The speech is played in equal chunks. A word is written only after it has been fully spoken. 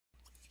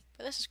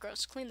Okay, this is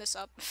gross. Clean this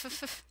up.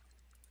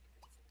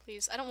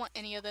 Please, I don't want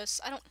any of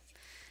this. I don't...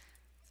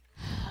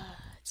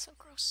 It's so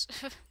gross.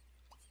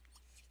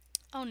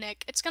 Oh,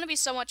 Nick, it's gonna be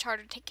so much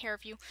harder to take care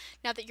of you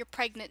now that you're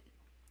pregnant.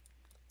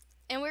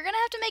 And we're gonna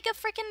have to make a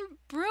frickin'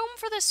 room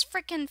for this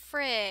frickin'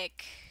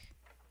 frick.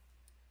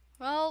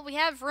 Well, we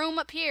have room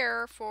up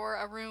here for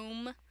a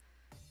room.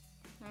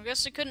 I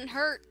guess it couldn't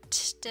hurt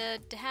to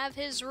have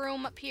his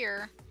room up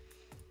here.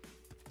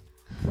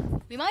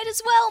 We might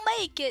as well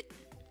make it.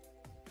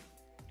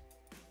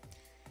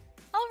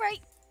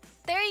 Alright,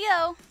 there you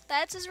go.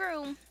 That's his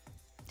room.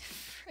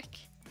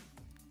 Frick.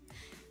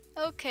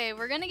 Okay,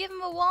 we're gonna give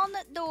him a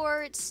walnut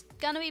door. It's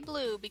gonna be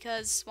blue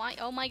because, why?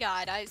 Oh my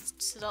god, I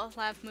still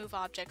have move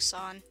objects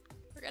on.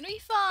 We're gonna be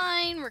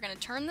fine. We're gonna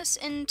turn this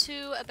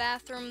into a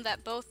bathroom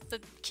that both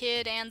the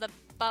kid and the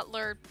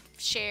butler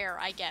share,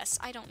 I guess.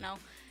 I don't know.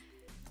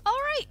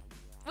 Alright,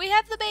 we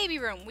have the baby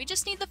room. We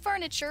just need the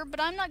furniture,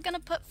 but I'm not gonna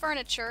put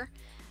furniture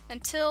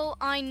until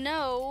I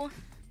know,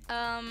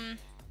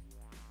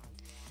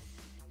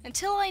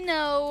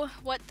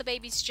 what the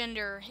baby's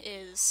gender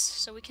is.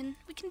 So we can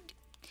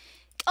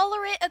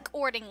color it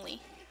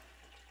accordingly.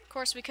 Of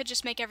course, we could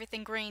just make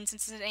everything green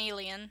since it's an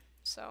alien.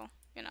 So,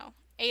 you know,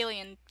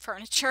 alien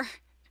furniture.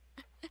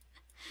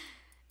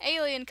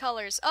 Alien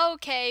colors.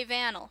 Okay,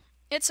 Vanel.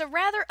 It's a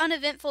rather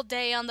uneventful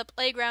day on the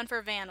playground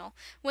for Vanel,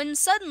 when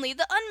suddenly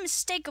the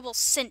unmistakable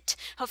scent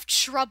of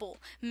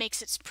trouble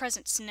makes its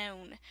presence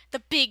known.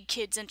 The big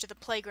kids enter the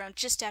playground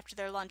just after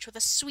their lunch with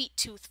a sweet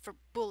tooth for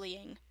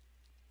bullying.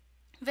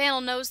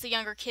 Vanel knows the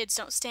younger kids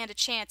don't stand a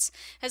chance,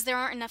 as there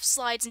aren't enough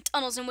slides and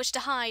tunnels in which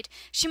to hide.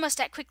 She must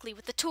act quickly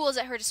with the tools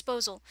at her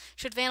disposal.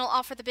 Should Vanel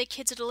offer the big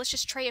kids a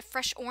delicious tray of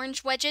fresh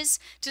orange wedges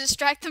to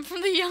distract them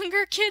from the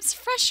younger kids'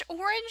 fresh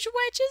orange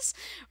wedges?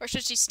 Or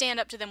should she stand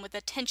up to them with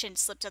attention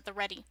slipped at the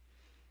ready?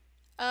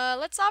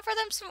 Let's offer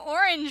them some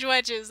orange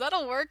wedges.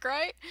 That'll work,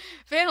 right?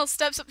 Vanel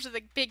steps up to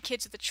the big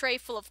kids with a tray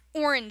full of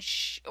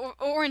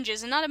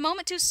oranges, and not a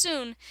moment too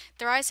soon.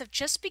 Their eyes have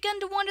just begun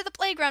to wander the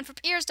playground from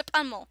ears to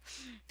pummel.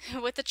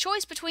 With the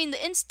choice between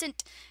the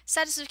instant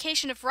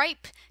satisfaction of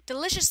ripe,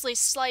 deliciously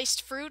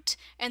sliced fruit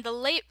and the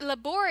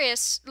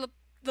laborious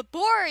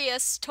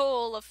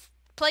toll of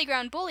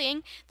playground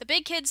bullying, the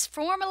big kids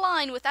form a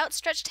line with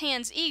outstretched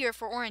hands, eager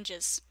for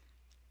oranges.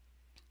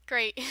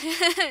 Great.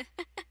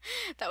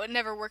 That would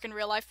never work in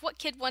real life. What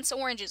kid wants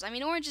oranges? I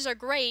mean, oranges are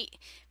great,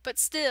 but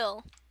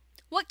still.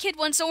 What kid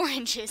wants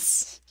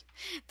oranges?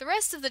 The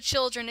rest of the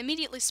children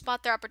immediately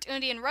spot their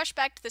opportunity and rush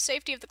back to the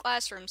safety of the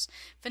classrooms.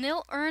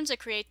 Vanille earns a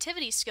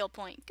creativity skill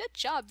point. Good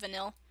job,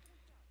 Vanille.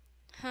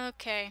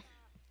 Okay.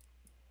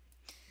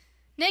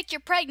 Nick, you're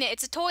pregnant.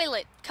 It's a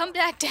toilet. Come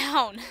back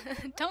down.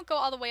 Don't go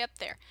all the way up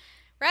there.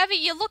 Ravi,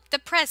 you look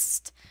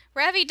depressed.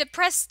 Ravi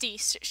Depresti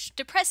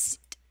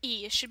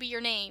should be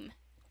your name.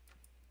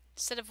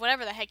 Instead of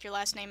whatever the heck your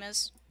last name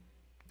is.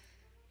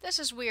 This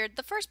is weird.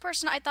 The first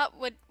person I thought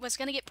was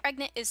gonna get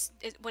pregnant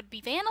would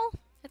be Vanel.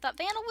 I thought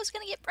Vanel was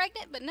gonna get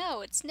pregnant, but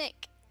no, it's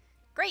Nick.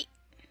 Great.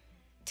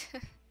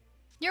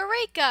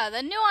 Eureka!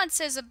 The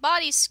nuances of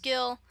body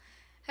skill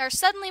are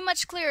suddenly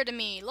much clearer to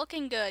me.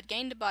 Looking good.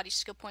 Gained a body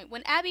skill point.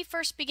 When Abby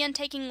first began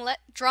taking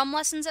drum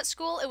lessons at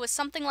school, it was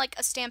something like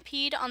a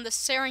stampede on the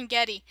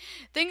Serengeti.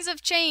 Things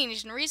have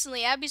changed, and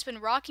recently Abby's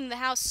been rocking the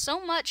house so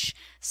much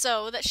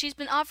so that she's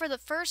been offered the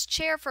first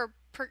chair for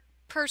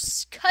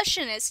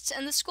percussionists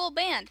in the school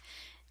band.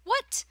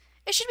 What?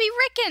 It should be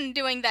Rickon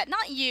doing that,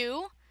 not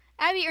you.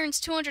 Abby earns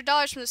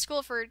 $200 from the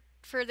school for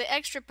the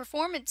extra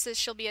performances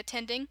she'll be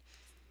attending.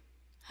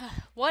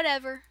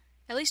 Whatever.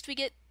 At least we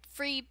get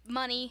free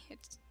money.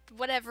 It's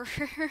whatever.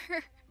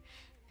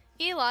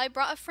 Eli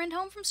brought a friend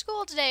home from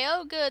school today.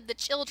 Oh good, the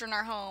children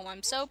are home.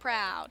 I'm so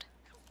proud.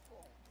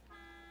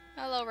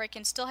 Hello,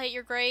 Rickon. Still hate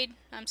your grade?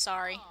 I'm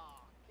sorry.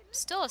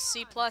 Still a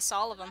C+,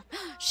 all of them.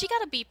 She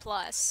got a B+.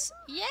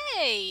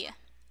 Yay!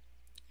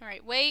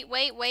 Alright,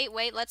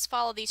 wait. Let's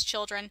follow these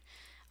children.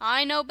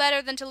 I know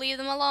better than to leave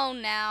them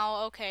alone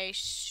now. Okay,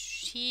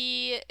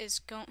 he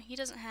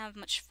doesn't have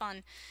much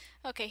fun.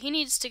 Okay, he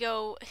needs to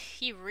go.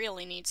 He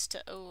really needs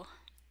to. Oh.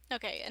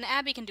 Okay, and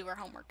Abby can do her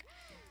homework.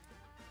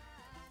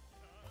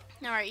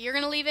 Alright, you're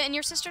gonna leave it in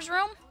your sister's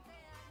room?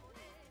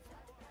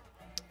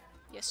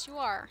 Yes, you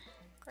are.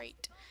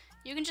 Great.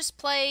 You can just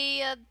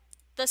play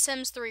The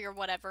Sims 3 or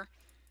whatever.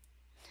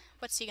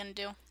 What's he gonna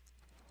do?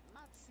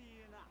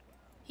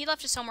 He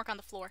left his homework on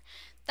the floor.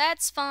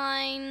 That's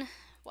fine.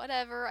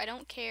 Whatever, I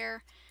don't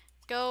care.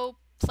 Go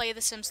play The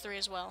Sims 3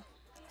 as well.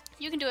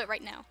 You can do it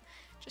right now.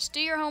 Just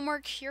do your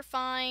homework. You're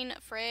fine.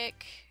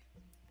 Frick.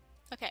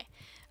 Okay.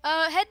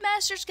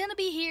 Headmaster's gonna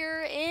be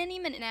here any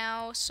minute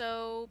now,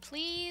 so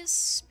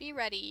please be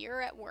ready.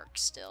 You're at work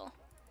still.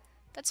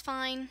 That's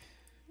fine.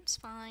 It's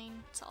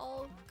fine. It's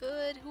all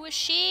good. Who is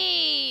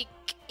she?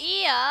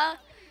 Ia?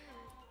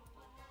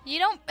 You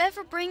don't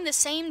ever bring the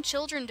same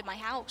children to my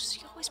house.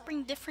 You always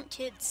bring different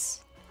kids.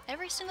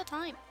 Every single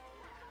time.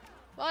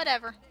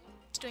 Whatever.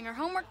 It's doing her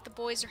homework. The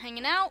boys are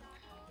hanging out.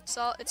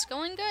 So it's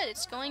going good.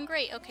 It's going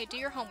great. Okay, do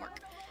your homework.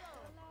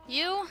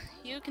 You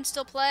can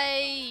still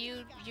play.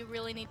 You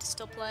really need to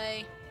still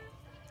play.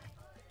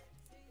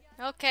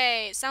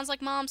 Okay, sounds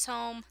like Mom's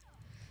home.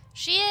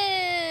 She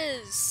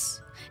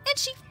is!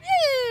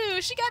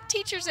 And she got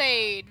teacher's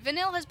aide.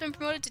 Vanille has been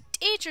promoted to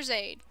teacher's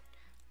aide.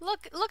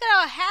 Look at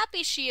how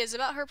happy she is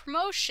about her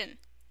promotion.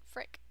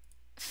 Frick.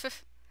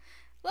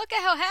 Look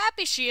at how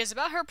happy she is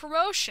about her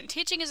promotion.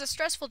 Teaching is a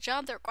stressful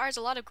job that requires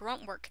a lot of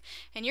grunt work,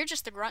 and you're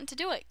just the grunt to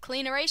do it.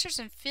 Clean erasers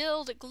and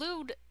filled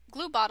glue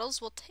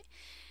bottles will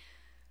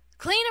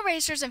Clean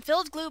erasers and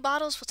filled glue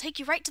bottles will take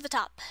you right to the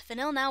top.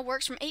 Vanille now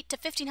works from 8 to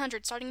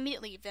 1500, starting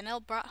immediately.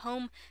 Vanille brought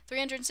home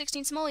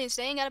 316 simoleons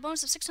today and got a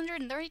bonus of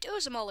 632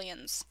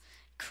 simoleons.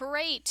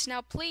 Great.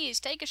 Now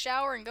please take a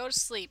shower and go to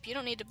sleep. You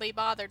don't need to be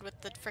bothered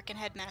with the frickin'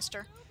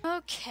 headmaster.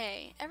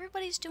 Okay,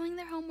 everybody's doing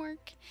their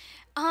homework.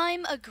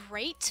 I'm a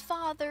great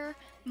father,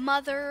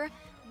 mother,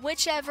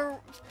 whichever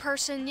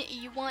person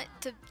you want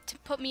to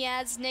put me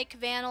as, Nick,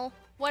 Vanille,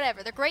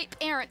 whatever. They're great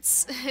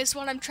parents, is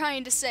what I'm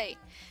trying to say.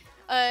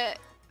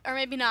 Or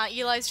maybe not.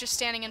 Eli's just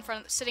sitting in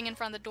front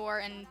of the door,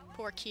 and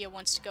poor Kia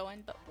wants to go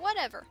in, but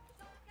whatever.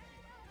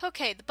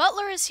 Okay, the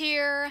butler is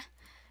here.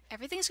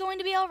 Everything's going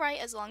to be alright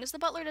as long as the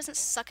butler doesn't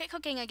suck at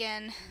cooking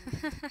again.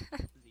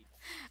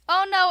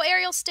 Oh no,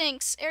 Ariel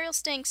stinks. Ariel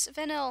stinks.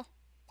 Vanille.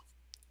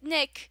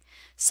 Nick.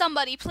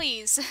 Somebody,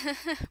 please.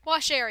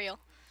 Wash Ariel.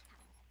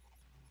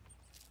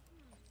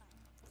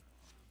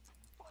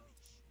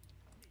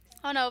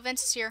 Oh no,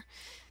 Vince is here.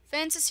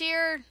 Vince is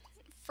here.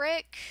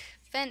 Frick.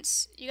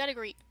 Vince, you gotta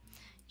greet.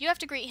 You have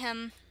to greet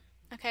him.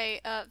 Okay,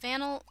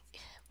 Vanille,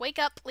 wake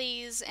up,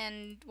 please,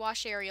 and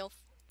wash Ariel.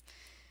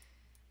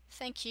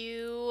 Thank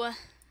you.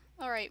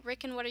 Alright,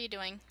 Rickon, what are you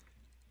doing?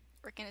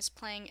 Rickon is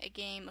playing a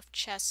game of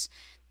chess.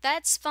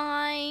 That's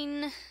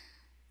fine.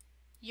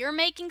 You're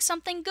making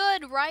something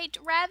good, right,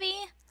 Ravi?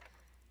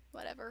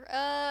 Whatever.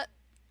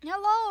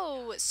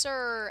 Hello,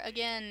 sir.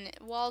 Again,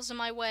 walls in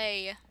my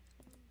way.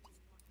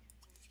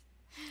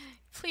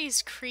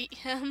 Please greet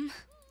him.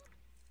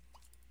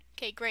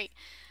 Okay, great.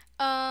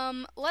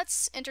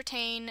 Let's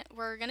entertain.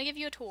 We're gonna give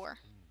you a tour.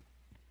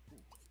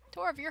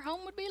 Tour of your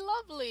home would be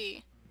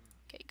lovely.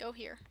 Okay, go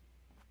here.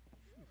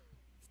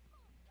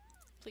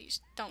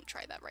 Please, don't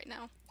try that right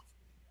now.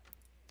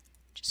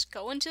 Just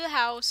go into the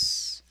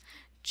house.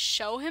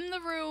 Show him the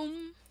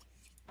room.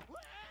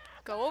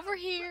 Go over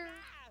here.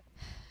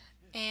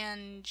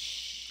 And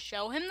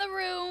show him the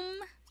room.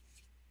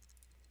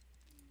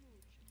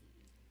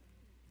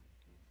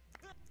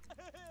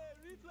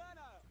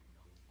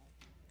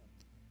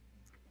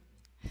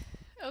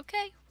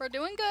 Okay, we're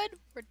doing good.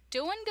 We're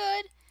doing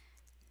good.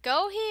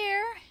 Go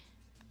here.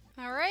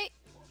 Alright.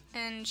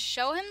 And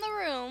show him the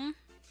room.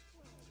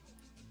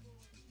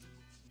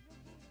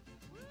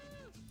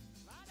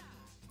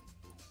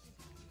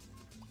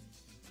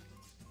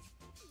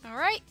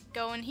 Alright,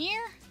 go in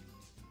here.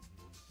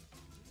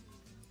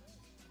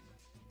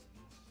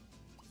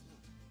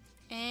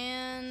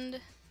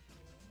 And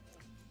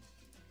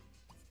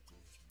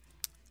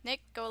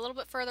Nick, go a little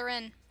bit further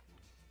in.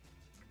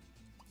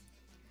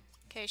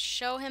 Okay,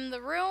 show him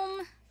the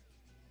room.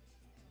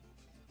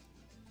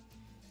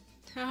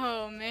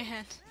 Oh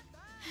man.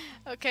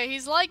 Okay,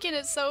 he's liking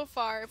it so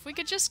far. If we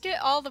could just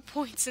get all the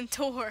points in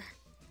tour.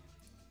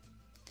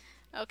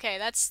 Okay,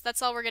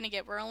 that's all we're gonna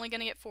get. We're only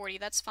gonna get 40.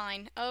 That's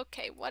fine.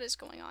 Okay, what is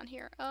going on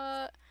here?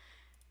 I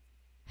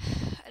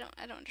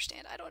don't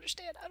understand. I don't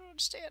understand.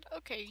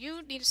 Okay,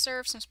 you need to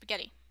serve some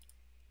spaghetti.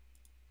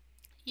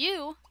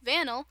 You,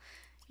 Vanille,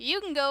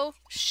 you can go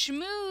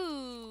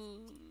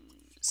schmooze.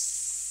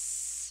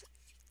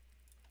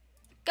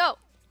 Go.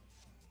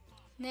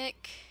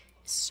 Nick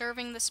is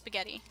serving the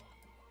spaghetti.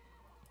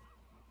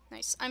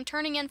 Nice. I'm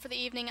turning in for the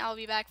evening. I'll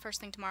be back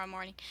first thing tomorrow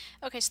morning.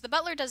 Okay, so the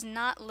butler does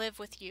not live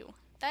with you.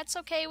 That's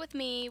okay with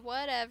me.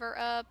 Whatever.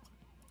 Oh,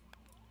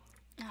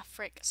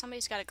 frick.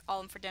 Somebody's got to call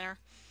him for dinner.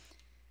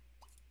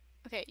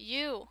 Okay,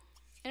 you.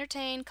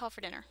 Entertain, call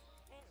for dinner.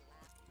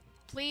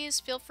 Please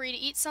feel free to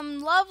eat some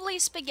lovely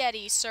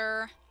spaghetti,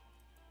 sir.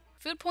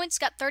 Food points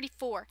got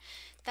 34.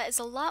 That is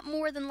a lot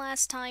more than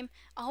last time.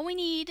 All we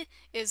need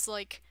is,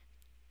 like,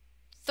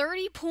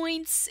 30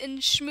 points in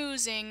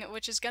schmoozing,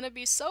 which is gonna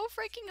be so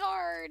freaking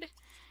hard.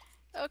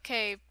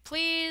 Okay,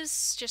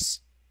 please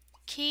just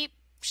keep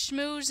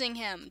schmoozing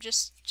him.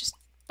 Just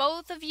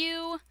both of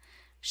you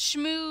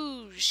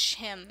schmooze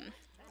him.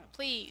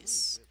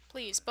 Please.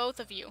 Please, both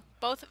of you.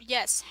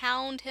 Yes,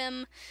 hound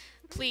him.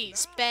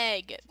 Please,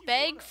 beg.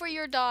 Beg for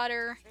your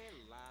daughter.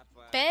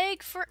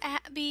 Beg for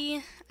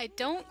Abby. I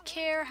don't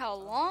care how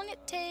long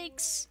it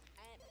takes,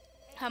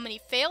 how many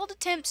failed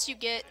attempts you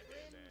get.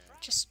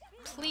 Just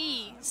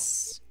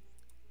please.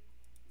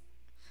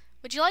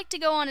 Would you like to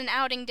go on an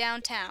outing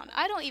downtown?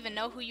 I don't even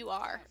know who you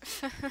are.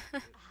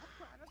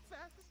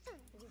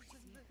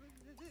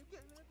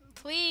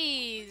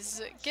 Please,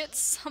 get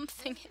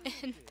something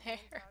in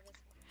there.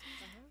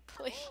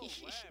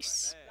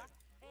 Please.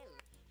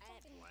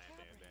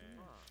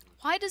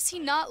 Why does he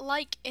not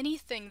like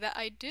anything that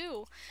I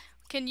do?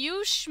 Can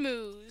you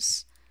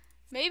schmooze?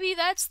 Maybe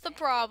that's the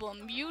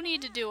problem. You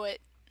need to do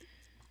it.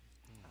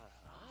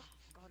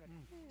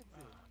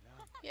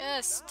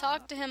 Yes,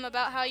 talk to him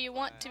about how you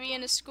want to be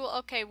in his school.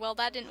 Okay, well,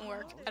 that didn't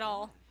work at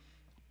all.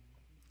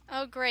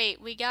 Oh, great.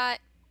 We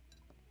got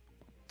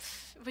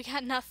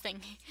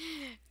nothing.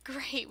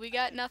 Great, we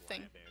got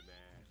nothing.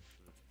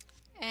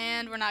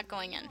 And we're not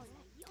going in.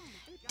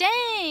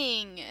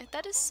 Dang!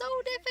 That is so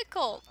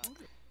difficult.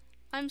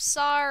 I'm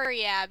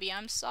sorry, Abby.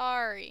 I'm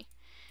sorry.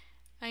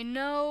 I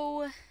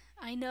know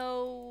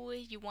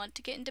you want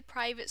to get into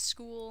private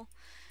school.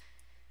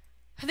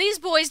 These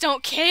boys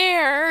don't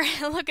care.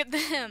 Look at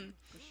them.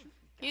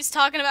 He's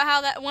talking about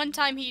how that one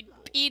time he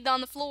peed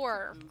on the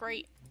floor.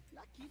 Great.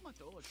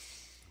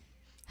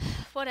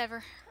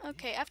 Whatever.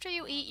 Okay, after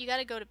you eat, you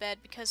gotta go to bed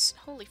because,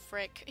 holy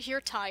frick,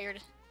 you're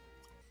tired.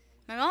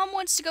 My mom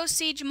wants to go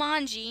see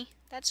Jumanji.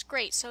 That's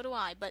great, so do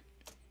I, but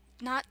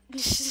not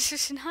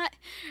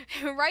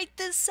right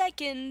this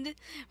second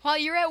while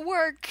you're at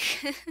work.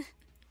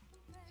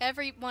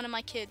 Every one of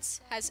my kids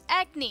has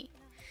acne.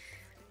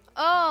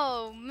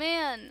 Oh,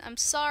 man, I'm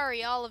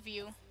sorry, all of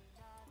you.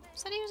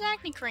 So to use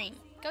acne cream.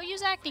 Go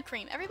use acne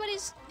cream. Everybody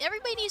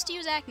needs to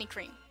use acne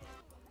cream.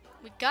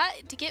 We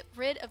got to get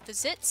rid of the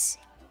zits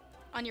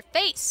on your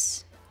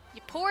face,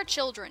 you poor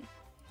children.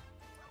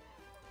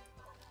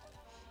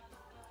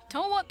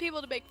 Don't want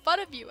people to make fun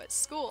of you at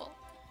school.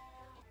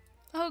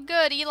 Oh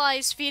good,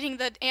 Eli's feeding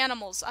the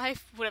animals. I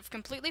would have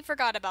completely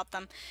forgot about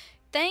them.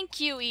 Thank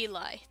you,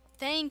 Eli.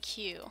 Thank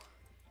you.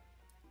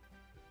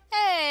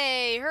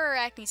 Hey, her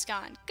acne's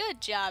gone. Good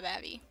job,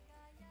 Abby.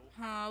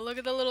 Oh, look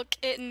at the little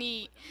kitten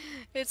eat.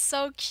 It's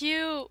so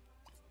cute.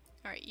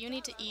 Alright, you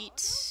need to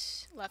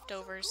eat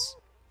leftovers.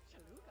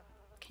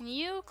 Can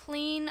you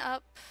clean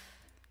up...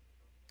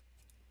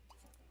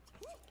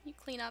 Can you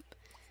clean up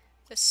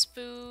this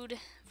food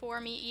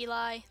for me,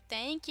 Eli?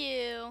 Thank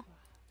you.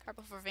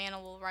 Carbo for Vanna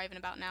will arrive in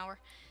about an hour.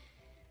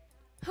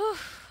 Whew,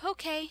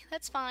 okay,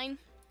 that's fine.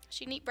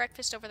 She can eat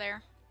breakfast over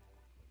there.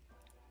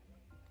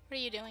 What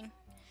are you doing?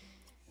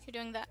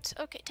 You're doing that.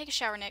 Okay, take a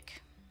shower,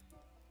 Nick.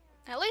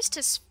 At least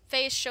his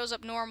face shows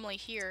up normally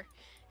here,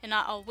 and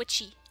not all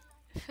witchy.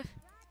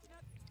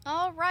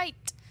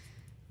 Alright.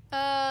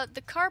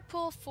 The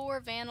carpool for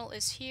Vanel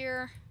is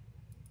here.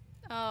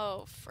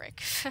 Oh,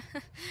 frick.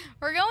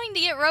 We're going to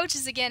get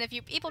roaches again if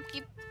you people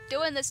keep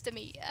doing this to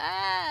me.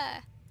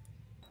 Ah!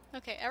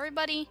 Okay,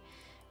 everybody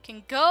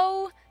can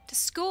go to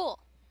school.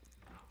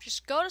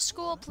 Just go to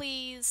school,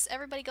 please.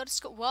 Everybody go to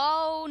school.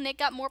 Whoa, Nick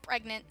got more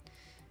pregnant.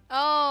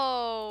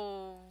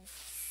 Oh,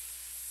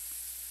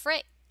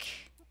 frick.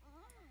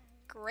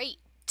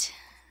 Great.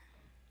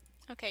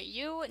 Okay,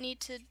 you need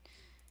to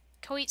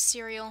go eat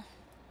cereal.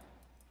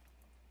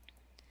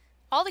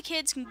 All the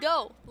kids can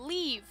go.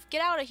 Leave.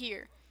 Get out of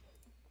here.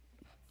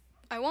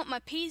 I want my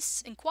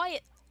peace and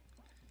quiet.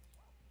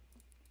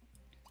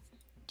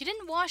 You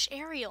didn't wash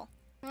Ariel.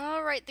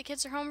 Alright, the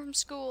kids are home from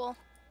school.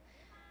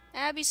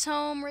 Abby's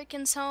home,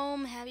 Rickon's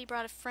home. Abby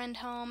brought a friend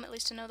home, at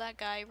least I know that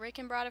guy.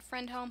 Rickon brought a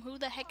friend home. Who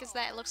the heck is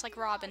that? It looks like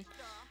Robin.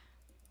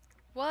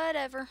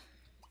 Whatever.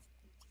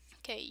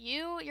 Okay,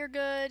 you're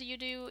good. You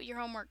do your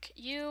homework.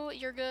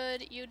 You're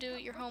good. You do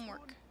your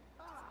homework.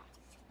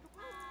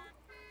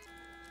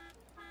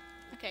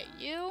 Okay,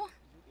 you...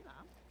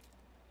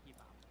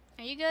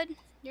 Are you good?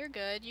 You're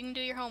good. You can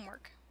do your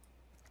homework.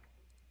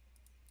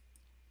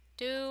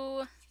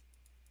 Do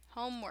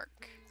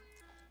homework.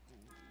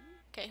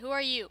 Okay, who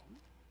are you?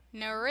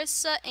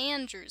 Narissa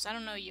Andrews. I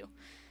don't know you.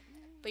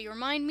 But you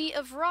remind me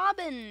of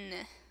Robin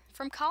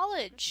from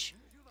college.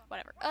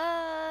 Whatever.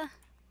 I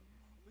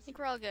think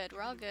we're all good.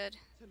 We're all good.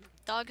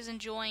 Dog is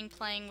enjoying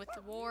playing with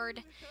the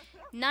ward.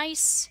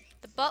 Nice.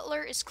 The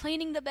butler is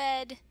cleaning the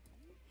bed.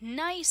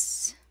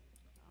 Nice.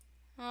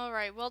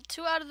 Alright, well,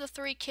 2 out of the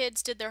 3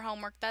 kids did their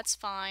homework. That's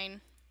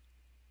fine.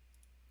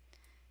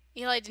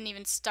 Eli didn't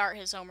even start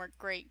his homework.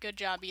 Great. Good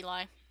job,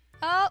 Eli.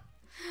 Oh!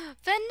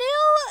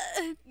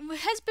 Vanille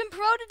has been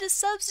promoted to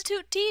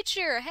substitute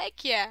teacher.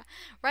 Heck yeah.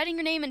 Writing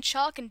your name in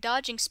chalk and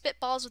dodging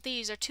spitballs with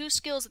ease are 2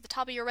 skills at the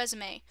top of your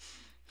resume.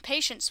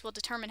 Patience will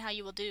determine how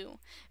you will do.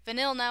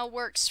 Vanille now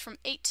works from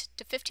 8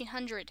 to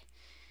 1500.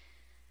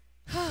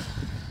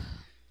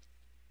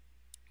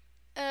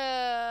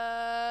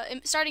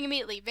 Starting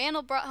immediately.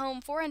 Vanille brought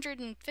home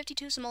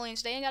 452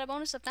 simoleons today and got a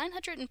bonus of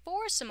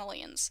 904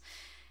 simoleons.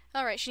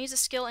 Alright, she needs a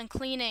skill in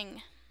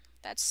cleaning.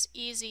 That's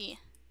easy.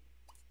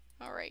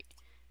 Alright.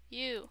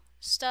 You.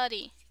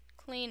 Study.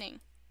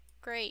 Cleaning.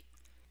 Great.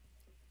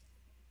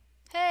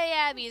 Hey,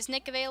 Abby, is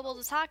Nick available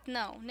to talk?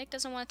 No, Nick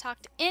doesn't want to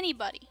talk to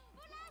anybody.